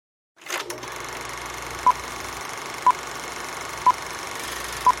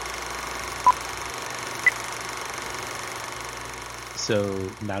So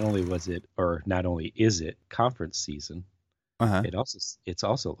not only is it conference season, Uh-huh. it's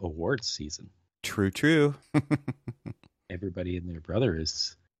also awards season. True, true. Everybody and their brother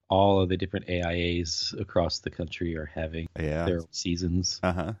is all of the different AIAs across the country are having Yeah. their own seasons,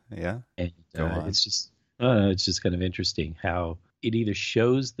 Uh-huh. Yeah. and Go on. it's just kind of interesting how it either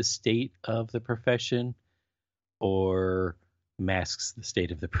shows the state of the profession or masks the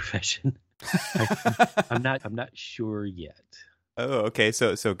state of the profession. I, I'm not sure yet. Oh, okay.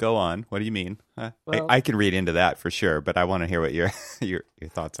 So go on. What do you mean? Well, I can read into that for sure, but I want to hear what your your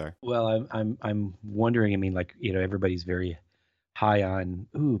thoughts are. well, I'm wondering. I mean, like, everybody's very high on,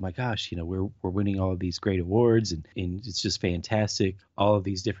 oh my gosh, we're winning all of these great awards, and it's just fantastic. All of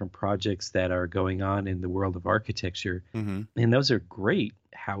these different projects that are going on in the world of architecture, Mm-hmm. and those are great.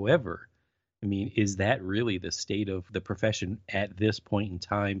 However, I mean, is that really the state of the profession at this point in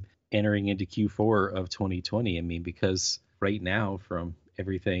time, entering into Q4 of 2020? I mean, because right now, from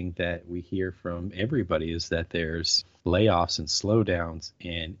everything that we hear from everybody, is that there's layoffs and slowdowns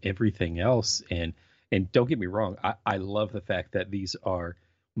and everything else. And don't get me wrong, I love the fact that these are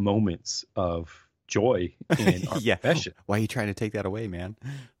moments of joy in our Yeah. profession, Why are you trying to take that away, man?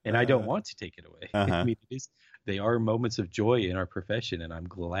 and I don't want to take it away. I Uh-huh. mean, they are moments of joy in our profession, and I'm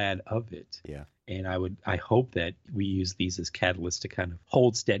glad of it. Yeah. And I hope that we use these as catalysts to kind of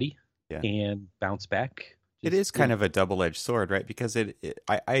hold steady Yeah. and bounce back. It Just, is kind of a double-edged sword, right? Because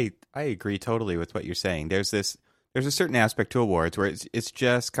I agree totally with what you're saying. There's a certain aspect to awards where it's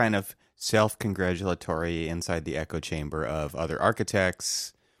just kind of self-congratulatory inside the echo chamber of other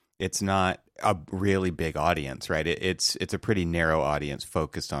architects. It's not a really big audience, right? It's a pretty narrow audience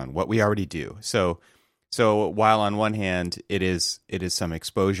focused on what we already do. So while on one hand it is some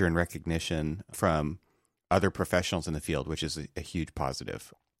exposure and recognition from other professionals in the field, which is a huge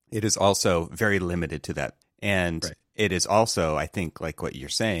positive, it is also very limited to that. And right. it is also, I think, like what you're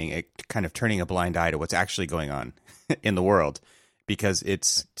saying, it kind of turning a blind eye to what's actually going on in the world, because it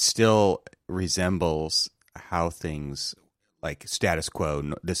still resembles how things, like status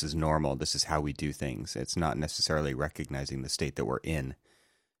quo, this is normal, this is how we do things. It's not necessarily recognizing the state that we're in.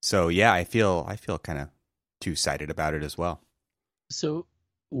 So yeah, I feel kind of two-sided about it as well. So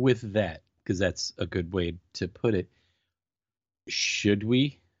with that, because that's a good way to put it, should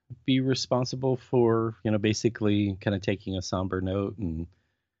we be responsible for, basically kind of taking a somber note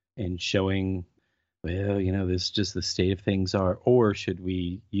and showing, well, this is just the state of things are, or should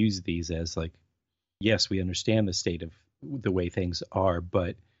we use these as like, yes, we understand the state of the way things are,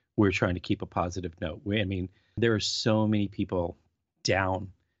 but we're trying to keep a positive note. I mean, there are so many people down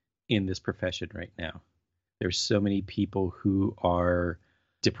in this profession right now. There's so many people who are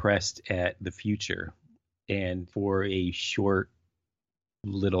depressed at the future, and for a short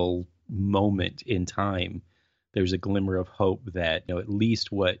little moment in time, there's a glimmer of hope that, at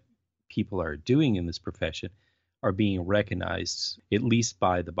least what people are doing in this profession are being recognized, at least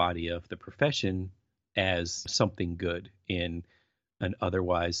by the body of the profession, as something good in an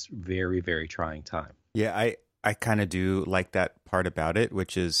otherwise very, very trying time. Yeah, I kind of do like that part about it,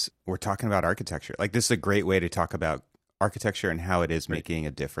 which is we're talking about architecture. Like, this is a great way to talk about architecture and how it is Right. making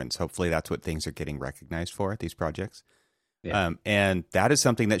a difference. Hopefully that's what things are getting recognized for, these projects. Yeah. And that is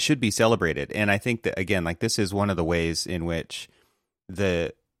something that should be celebrated. And I think that, again, like, this is one of the ways in which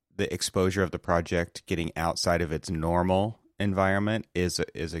the exposure of the project getting outside of its normal environment is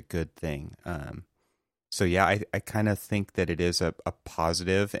a good thing. So yeah, I kind of think that it is a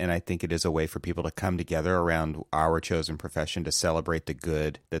positive, and I think it is a way for people to come together around our chosen profession to celebrate the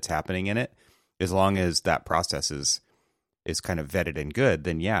good that's happening in it. As long as that process is kind of vetted and good,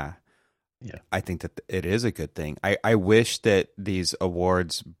 then yeah, Yeah. I think that it is a good thing. I wish that these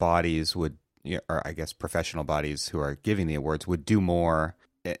awards bodies would, or I guess professional bodies who are giving the awards would do more.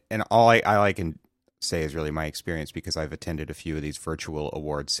 And all I can say is really my experience, because I've attended a few of these virtual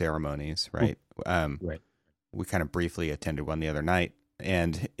award ceremonies, right? Right. We kind of briefly attended one the other night,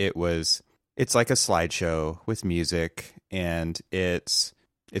 and it's like a slideshow with music, and it's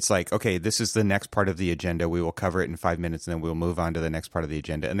like, okay, this is the next part of the agenda. We will cover it in 5 minutes, and then we'll move on to the next part of the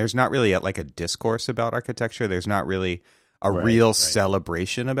agenda. And there's not really like a discourse about architecture. There's not really a real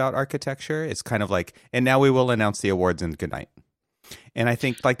celebration about architecture. It's kind of like, and now we will announce the awards and good night. And I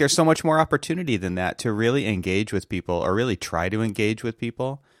think, like, there's so much more opportunity than that to really engage with people, or really try to engage with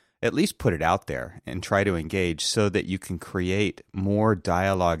people. At least put it out there and try to engage, so that you can create more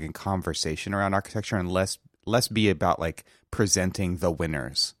dialogue and conversation around architecture, and less be about like presenting the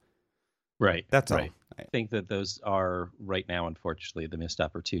winners. Right. That's right. all. I think that those are right now, unfortunately, the missed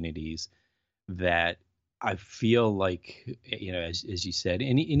opportunities that I feel like, as you said,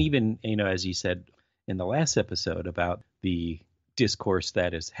 and even, as you said in the last episode about the discourse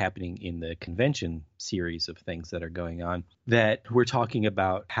that is happening in the convention series of things that are going on, that we're talking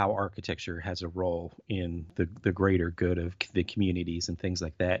about how architecture has a role in the greater good of the communities and things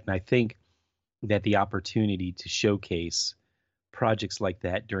like that. And I think that the opportunity to showcase projects like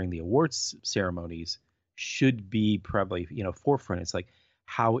that during the awards ceremonies should be probably, forefront. It's like,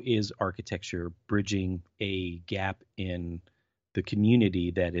 how is architecture bridging a gap in the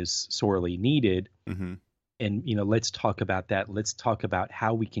community that is sorely needed? Mm-hmm. And, let's talk about that. Let's talk about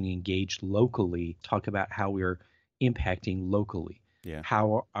how we can engage locally, talk about how we're impacting locally. Yeah.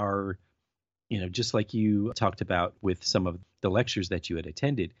 How our, just like you talked about with some of the lectures that you had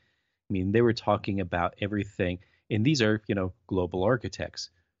attended, I mean, they were talking about everything. And these are, global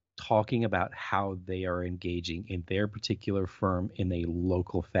architects talking about how they are engaging in their particular firm in a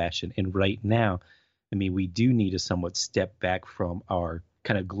local fashion. And right now, I mean, we do need to somewhat step back from our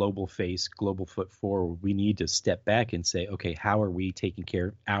kind of global face, global foot forward. We need to step back and say, okay, how are we taking care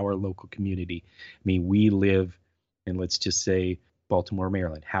of our local community? I mean, we live in, let's just say, Baltimore,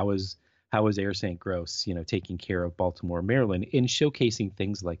 Maryland. How is Air St. Gross, taking care of Baltimore, Maryland, and showcasing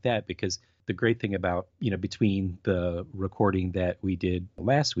things like that? Because the great thing about, between the recording that we did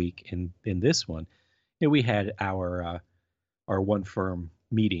last week and in this one, we had our one firm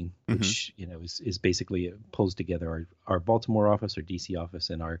meeting, which is basically pulls together our Baltimore office, our DC office,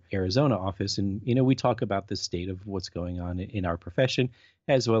 and our Arizona office, and we talk about the state of what's going on in our profession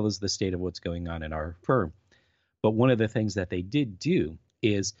as well as the state of what's going on in our firm. But one of the things that they did do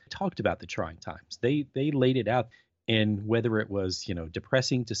is talked about the trying times. They laid it out, and whether it was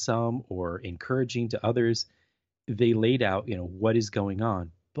depressing to some or encouraging to others, they laid out what is going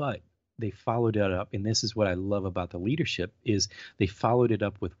on, but they followed it up, and this is what I love about the leadership, is they followed it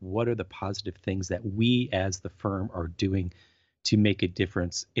up with what are the positive things that we as the firm are doing to make a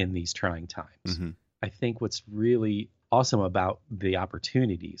difference in these trying times. Mm-hmm. I think what's really awesome about the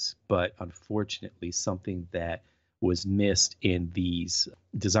opportunities, but unfortunately something that was missed in these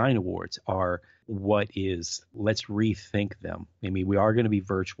design awards, are let's rethink them. I mean, we are going to be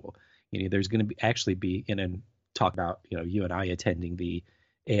virtual. There's going to actually be, and talk about, you and I attending the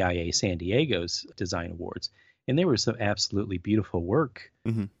AIA San Diego's design awards, and there was some absolutely beautiful work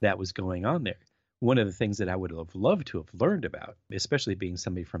that was going on there. One of the things that I would have loved to have learned about, especially being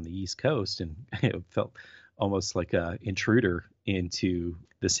somebody from the East Coast, and felt almost like a intruder into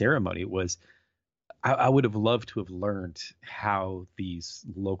the ceremony, was I would have loved to have learned how these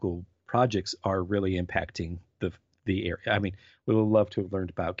local projects are really impacting the area. I mean, we would have loved to have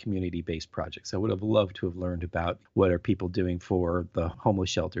learned about community-based projects. I would have loved to have learned about what are people doing for the homeless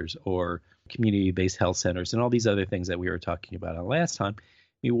shelters or community-based health centers and all these other things that we were talking about last time. I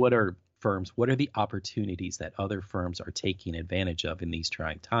mean, what are the opportunities that other firms are taking advantage of in these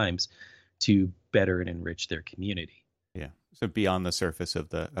trying times to better and enrich their community? Yeah. So beyond the surface of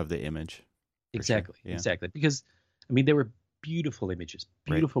the image. Exactly. Sure. Yeah. Exactly. Because, I mean, there were beautiful images,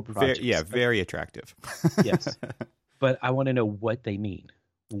 beautiful projects. Very attractive. Yes. But I want to know what they mean.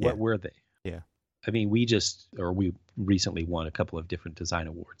 What were they? Yeah. I mean, we recently won a couple of different design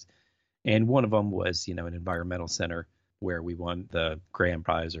awards. And one of them was, an environmental center where we won the Grand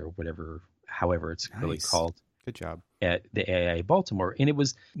Prize or whatever, however it's really called. Good job. At the AIA Baltimore. And it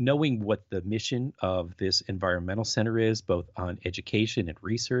was knowing what the mission of this environmental center is, both on education and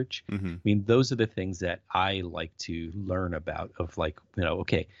research. Mm-hmm. I mean, those are the things that I like to learn about, of like,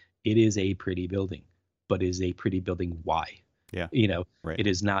 okay, it is a pretty building, but is a pretty building why? Yeah. Right. It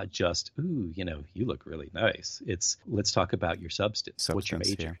is not just, ooh, you look really nice. It's, let's talk about your substance. What's your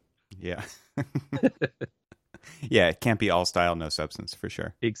major? Yeah. Yeah, it can't be all style, no substance, for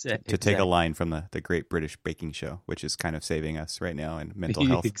sure. Exactly. To take a line from the Great British Baking Show, which is kind of saving us right now in mental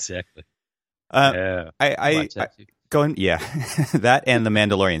health. Exactly. I going, that and The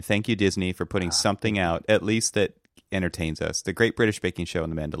Mandalorian. Thank you, Disney, for putting something out, at least that entertains us. The Great British Baking Show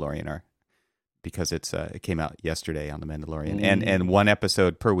and The Mandalorian are, because it came out yesterday on The Mandalorian, and one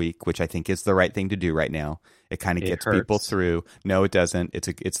episode per week, which I think is the right thing to do right now. It kind of gets people through. No, it doesn't.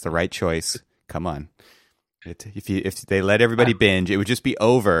 It's the right choice. Come on. If they let everybody binge, it would just be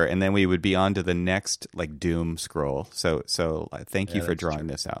over, and then we would be on to the next doom scroll. So thank you for drawing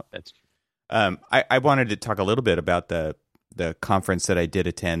this out. That's true. I wanted to talk a little bit about the conference that I did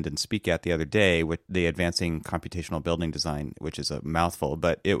attend and speak at the other day with the Advancing Computational Building Design, which is a mouthful,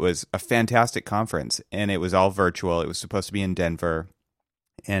 but it was a fantastic conference, and it was all virtual. It was supposed to be in Denver,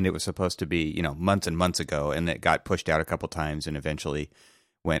 and it was supposed to be months and months ago, and it got pushed out a couple times and eventually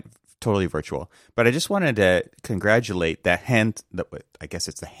went totally virtual. But I just wanted to congratulate I guess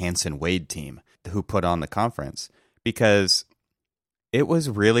it's the Hanson Wade team who put on the conference, because it was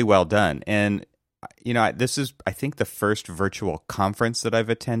really well done. And this is, I think, the first virtual conference that I've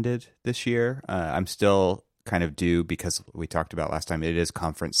attended this year. I'm still kind of due because we talked about last time, it is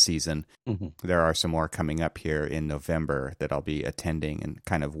conference season. Mm-hmm. There are some more coming up here in November that I'll be attending, and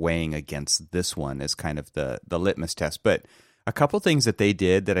kind of weighing against this one as kind of the litmus test. But a couple things that they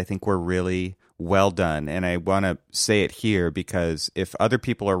did that I think were really well done, and I want to say it here because if other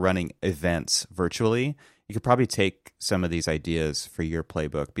people are running events virtually, you could probably take some of these ideas for your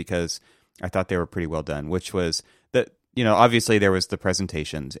playbook, because I thought they were pretty well done, which was that, obviously there was the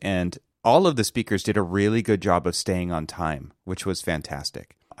presentations, and all of the speakers did a really good job of staying on time, which was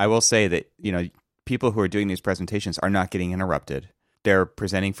fantastic. I will say that, people who are doing these presentations are not getting interrupted. They're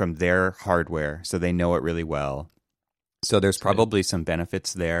presenting from their hardware, so they know it really well. So there's probably some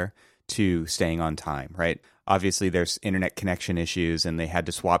benefits there to staying on time, right? Obviously, there's internet connection issues, and they had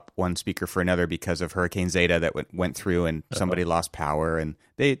to swap one speaker for another because of Hurricane Zeta that went through, and somebody lost power, and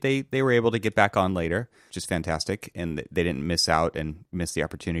they were able to get back on later, which is fantastic, and they didn't miss out and miss the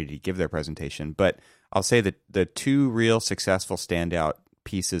opportunity to give their presentation. But I'll say that the two real successful standout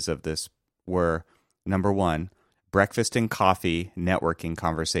pieces of this were, number one, breakfast and coffee networking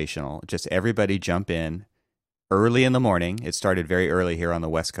conversational. Just everybody jump in early in the morning. It started very early here on the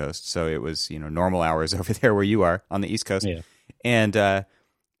West Coast, so it was normal hours over there where you are on the East Coast. Yeah. And that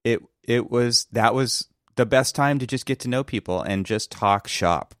was the best time to just get to know people and just talk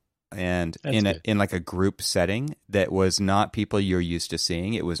shop. And in like a group setting that was not people you're used to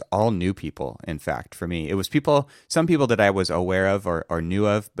seeing. It was all new people. In fact, for me, it was some people that I was aware of or knew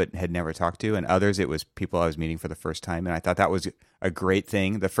of but had never talked to, and others it was people I was meeting for the first time. And I thought that was a great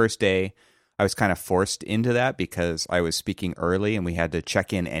thing. The first day, I was kind of forced into that because I was speaking early, and we had to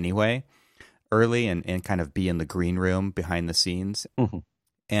check in anyway early and kind of be in the green room behind the scenes. Mm-hmm.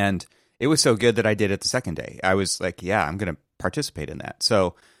 And it was so good that I did it the second day. I was like, yeah, I'm going to participate in that.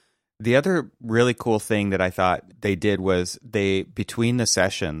 So the other really cool thing that I thought they did was between the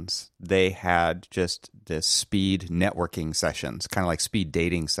sessions, they had just this speed networking sessions, kind of like speed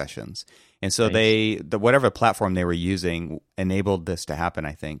dating sessions. And so whatever platform they were using enabled this to happen,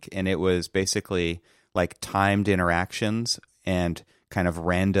 I think. And it was basically like timed interactions and kind of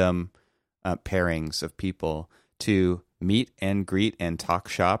random pairings of people to meet and greet and talk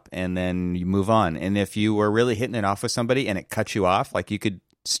shop, and then you move on. And if you were really hitting it off with somebody and it cut you off, like you could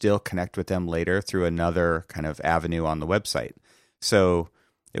still connect with them later through another kind of avenue on the website. So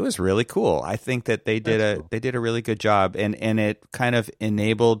it was really cool. I think that they did a really good job, and it kind of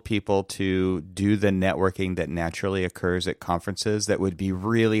enabled people to do the networking that naturally occurs at conferences that would be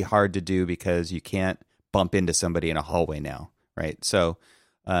really hard to do because you can't bump into somebody in a hallway now, right? So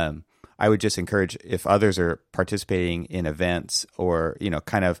I would just encourage, if others are participating in events, or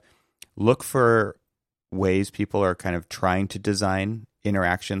kind of look for ways people are kind of trying to design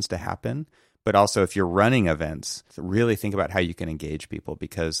interactions to happen. But also, if you're running events, really think about how you can engage people,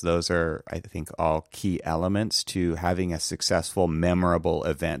 because those are, I think, all key elements to having a successful, memorable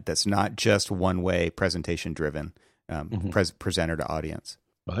event that's not just one-way presentation driven, presenter to audience.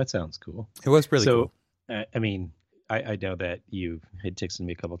 Well, that sounds cool. It was really cool. I mean, I know that you had texted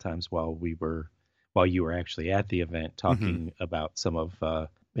me a couple of times while you were actually at the event talking about some of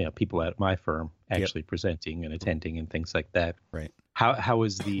people at my firm actually presenting and attending and things like that. Right. How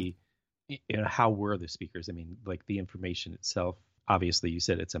was the how were the speakers? I mean, like the information itself, obviously you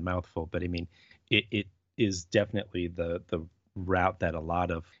said it's a mouthful, but I mean, it is definitely the route that a lot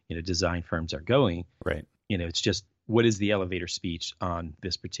of, design firms are going. Right. It's just, what is the elevator speech on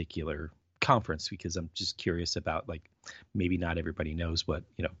this particular conference? Because I'm just curious about, like, maybe not everybody knows what,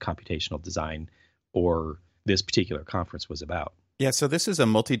 computational design or this particular conference was about. Yeah, so this is a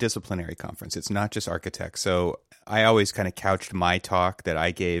multidisciplinary conference. It's not just architects. So I always kind of couched my talk that I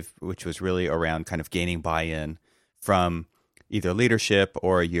gave, which was really around kind of gaining buy-in from either leadership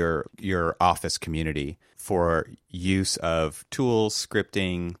or your office community for use of tools,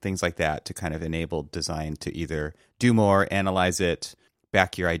 scripting, things like that, to kind of enable design to either do more, analyze it,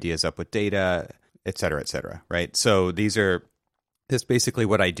 back your ideas up with data, et cetera, right? So that's basically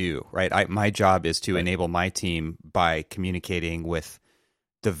what I do, right? My job is to enable my team by communicating with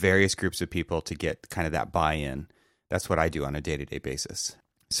the various groups of people to get kind of that buy-in. That's what I do on a day-to-day basis.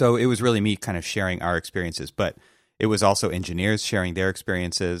 So it was really me kind of sharing our experiences, but it was also engineers sharing their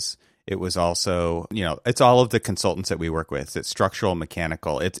experiences. It was also, it's all of the consultants that we work with. It's structural,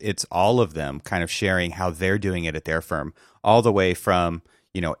 mechanical. It's all of them kind of sharing how they're doing it at their firm, all the way from,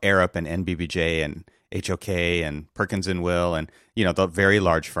 Arup and NBBJ and HOK and Perkins and Will and, the very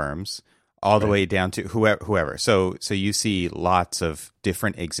large firms, all the way down to whoever. So you see lots of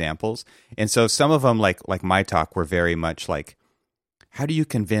different examples. And so some of them, like my talk, were very much like, how do you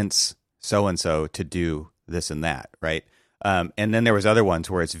convince so and so to do this and that, right? And then there was other ones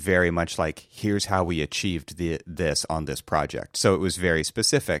where it's very much like, here's how we achieved this on this project. So it was very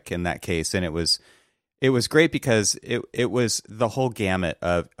specific in that case, and it was great because it was the whole gamut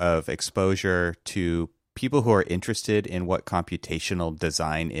of exposure to people who are interested in what computational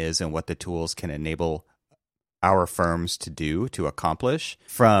design is and what the tools can enable our firms to do, to accomplish,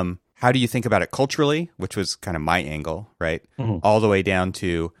 from how do you think about it culturally, which was kind of my angle, right? Mm-hmm. All the way down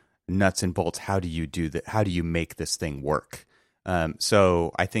to nuts and bolts. How do you do that? How do you make this thing work?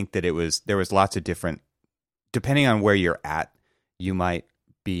 So I think that there was lots of different, depending on where you're at, you might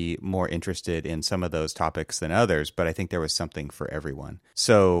be more interested in some of those topics than others, but I think there was something for everyone.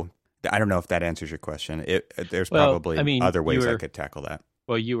 So I don't know if that answers your question. There's probably other ways I could tackle that.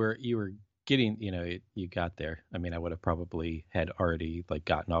 Well, you were getting, you got there. I mean, I would have probably had already like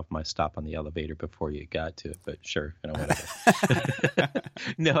gotten off my stop on the elevator before you got to it, but sure, whatever.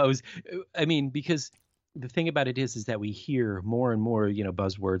 No, because the thing about it is that we hear more and more,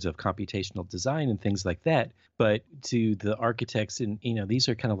 buzzwords of computational design and things like that. But to the architects, and these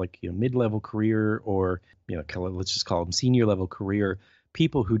are kind of like mid-level career, or let's just call them senior level career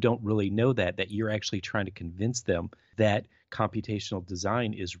people who don't really know that you're actually trying to convince them that computational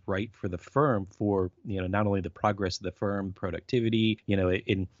design is right for the firm, for not only the progress of the firm, productivity,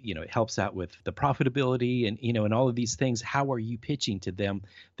 it helps out with the profitability and all of these things. How are you pitching to them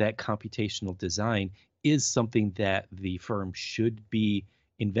that computational design is something that the firm should be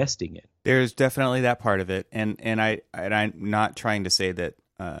investing in? There's definitely that part of it, and I'm not trying to say that.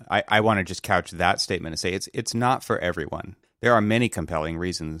 I want to just couch that statement and say it's not for everyone. There are many compelling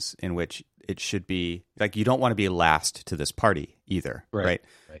reasons in which it should be, like, you don't want to be last to this party either, right?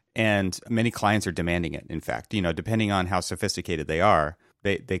 And many clients are demanding it. In fact, depending on how sophisticated they are,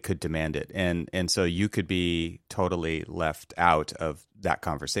 they could demand it, and so you could be totally left out of that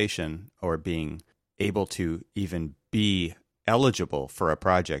conversation, or being able to even be eligible for a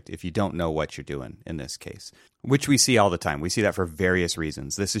project if you don't know what you're doing in this case, which we see all the time. We see that for various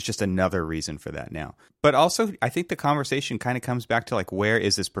reasons. This is just another reason for that now. But also, I think the conversation kind of comes back to, like, where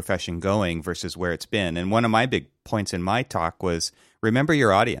is this profession going versus where it's been? And one of my big points in my talk was, remember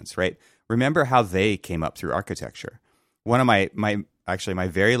your audience, right? Remember how they came up through architecture. One of my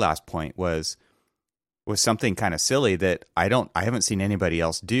very last point was something kind of silly that I haven't seen anybody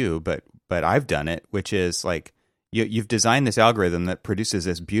else do, but I've done it, which is like, you've designed this algorithm that produces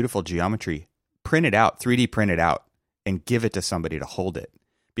this beautiful geometry, print it out, 3D print it out, and give it to somebody to hold it,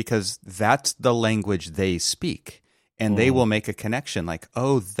 because that's the language they speak, and they will make a connection, like,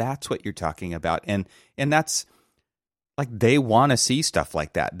 oh, that's what you're talking about, and that's like, they want to see stuff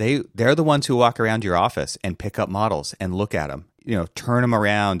like that. They're the ones who walk around your office and pick up models and look at them, turn them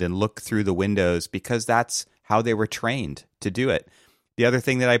around and look through the windows, because that's how they were trained to do it. The other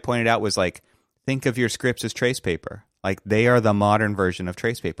thing that I pointed out was, like, think of your scripts as trace paper. Like, they are the modern version of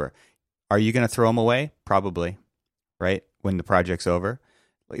trace paper. Are you going to throw them away? Probably, right? When the project's over.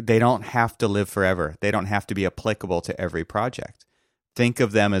 Like, they don't have to live forever. They don't have to be applicable to every project. Think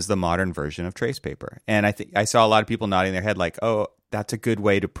of them as the modern version of trace paper. And I saw a lot of people nodding their head like, oh, that's a good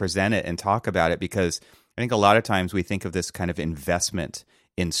way to present it and talk about it, because I think a lot of times we think of this kind of investment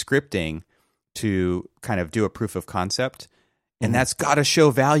in scripting to kind of do a proof of concept. And that's got to show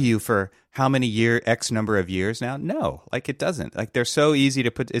value for how many X number of years now? No, like, it doesn't. Like, they're so easy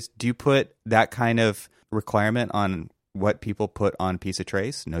to put. Do you put that kind of requirement on what people put on piece of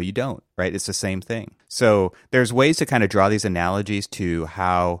trace? No, you don't, right? It's the same thing. So there's ways to kind of draw these analogies to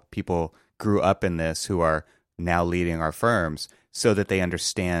how people grew up in this who are now leading our firms, so that they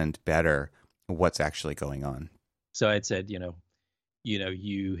understand better what's actually going on. So I'd said,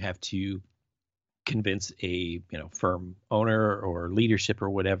 you have to convince a firm owner or leadership or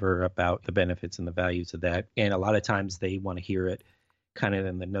whatever about the benefits and the values of that, and a lot of times they want to hear it kind of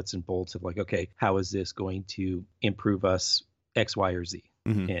in the nuts and bolts of, like, okay, how is this going to improve us X, Y, or Z?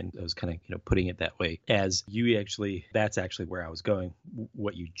 And I was kind of putting it that way. As you actually, that's actually where I was going.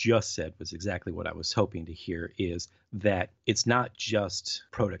 What you just said was exactly what I was hoping to hear, is that it's not just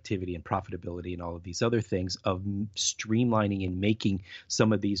productivity and profitability and all of these other things of streamlining and making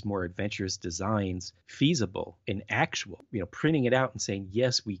some of these more adventurous designs feasible and actual, printing it out and saying,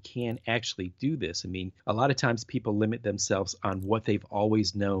 yes, we can actually do this. I mean, a lot of times people limit themselves on what they've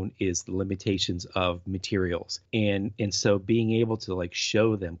always known is the limitations of materials. And so being able to, like,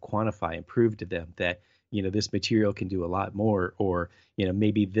 show them, quantify, and prove to them that, this material can do a lot more, or,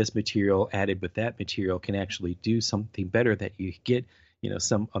 maybe this material added with that material can actually do something better, that you get,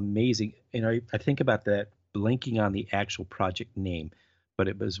 some amazing, and I think about that, blanking on the actual project name, but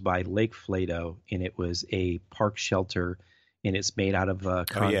it was by Lake Flato, and it was a park shelter and it's made out of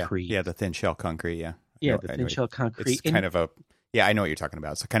concrete. Oh, yeah, the thin shell concrete. Yeah, Yeah, the thin shell concrete. It's kind of a I know what you're talking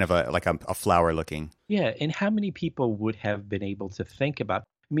about. It's kind of a flower looking. Yeah, and how many people would have been able to think about?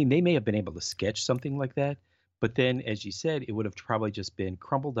 I mean, they may have been able to sketch something like that, but then, as you said, it would have probably just been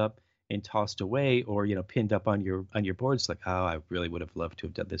crumbled up and tossed away, or pinned up on your board. It's like, oh, I really would have loved to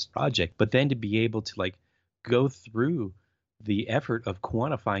have done this project. But then to be able to like go through the effort of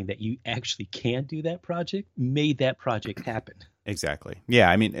quantifying that you actually can do that project made that project happen. Exactly. Yeah,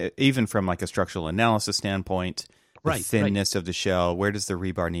 I mean, even from like a structural analysis standpoint, the thinness of the shell, where does the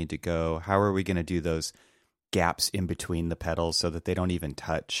rebar need to go? How are we going to do those gaps in between the petals so that they don't even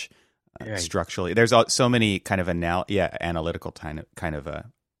touch structurally? There's so many kind of analytical kind of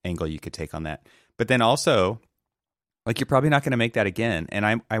a angle you could take on that. But then also, like, you're probably not going to make that again.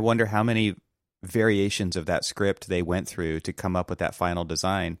 And I wonder how many variations of that script they went through to come up with that final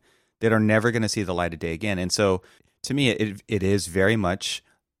design that are never going to see the light of day again. And so to me, it is very much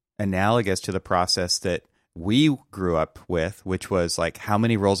analogous to the process that we grew up with, which was like, how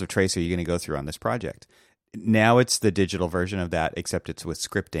many rolls of trace are you going to go through on this project? Now it's the digital version of that, except it's with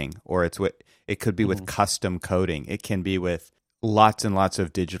scripting, or it could be with custom coding. It can be with lots and lots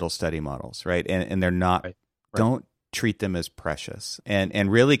of digital study models, right? And they're not, don't treat them as precious,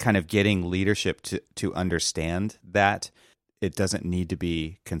 and really kind of getting leadership to understand that it doesn't need to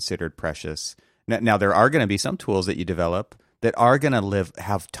be considered precious. Now there are going to be some tools that you develop that are going to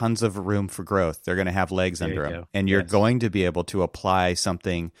have tons of room for growth. They're going to have legs under them, and you're going to be able to apply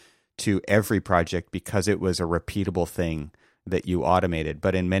something to every project because it was a repeatable thing that you automated.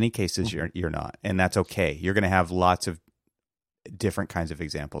 But in many cases, you're not, and that's okay. You're going to have lots of different kinds of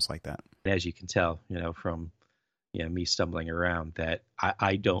examples like that. As you can tell, from me stumbling around, that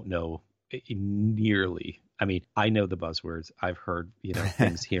I don't know nearly. I mean, I know the buzzwords. I've heard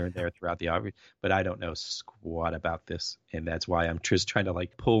things here and there throughout the argument, but I don't know squat about this, and that's why I'm just trying to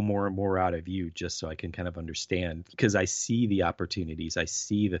like pull more and more out of you, just so I can kind of understand, because I see the opportunities, I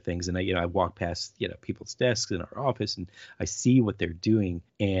see the things, and I walk past people's desks in our office, and I see what they're doing,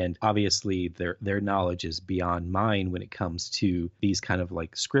 and obviously their knowledge is beyond mine when it comes to these kind of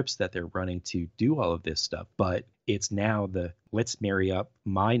like scripts that they're running to do all of this stuff. But it's now let's marry up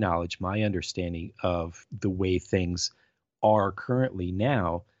my knowledge, my understanding of the way things are currently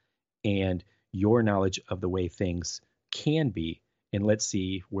now, and your knowledge of the way things can be, and let's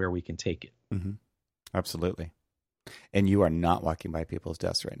see where we can take it. Mm-hmm. Absolutely. And you are not walking by people's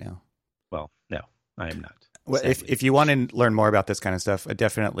desks right now. Well, no, I am not. Well, if you want to learn more about this kind of stuff,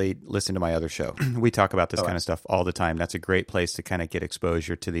 definitely listen to my other show. We talk about this kind of stuff all the time. That's a great place to kind of get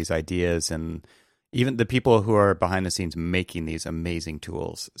exposure to these ideas and even the people who are behind the scenes making these amazing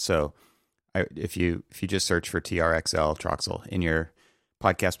tools. So if you just search for TRXL Troxel in your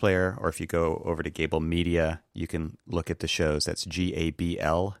podcast player, or if you go over to Gable Media, you can look at the shows. That's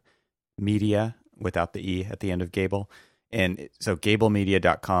GABL Media without the E at the end of Gable. And so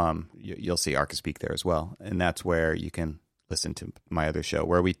gablemedia.com, you'll see Archispeak there as well. And that's where you can listen to my other show,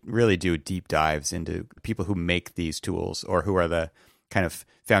 where we really do deep dives into people who make these tools, or who are the kind of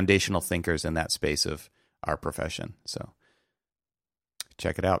foundational thinkers in that space of our profession. So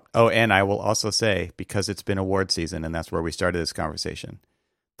check it out. Oh, and I will also say, because it's been award season, and that's where we started this conversation,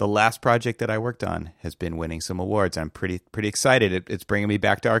 the last project that I worked on has been winning some awards. I'm pretty excited. It's bringing me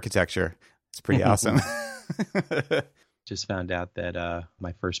back to architecture. It's pretty awesome. Just found out that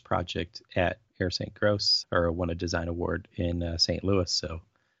my first project at Air St. Gross won a design award in St. Louis. So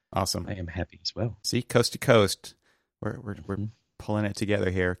awesome. I am happy as well. See, coast to coast, we're pulling it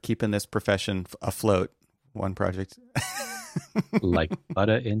together here, keeping this profession afloat. One project. Like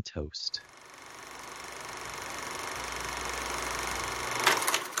butter and toast.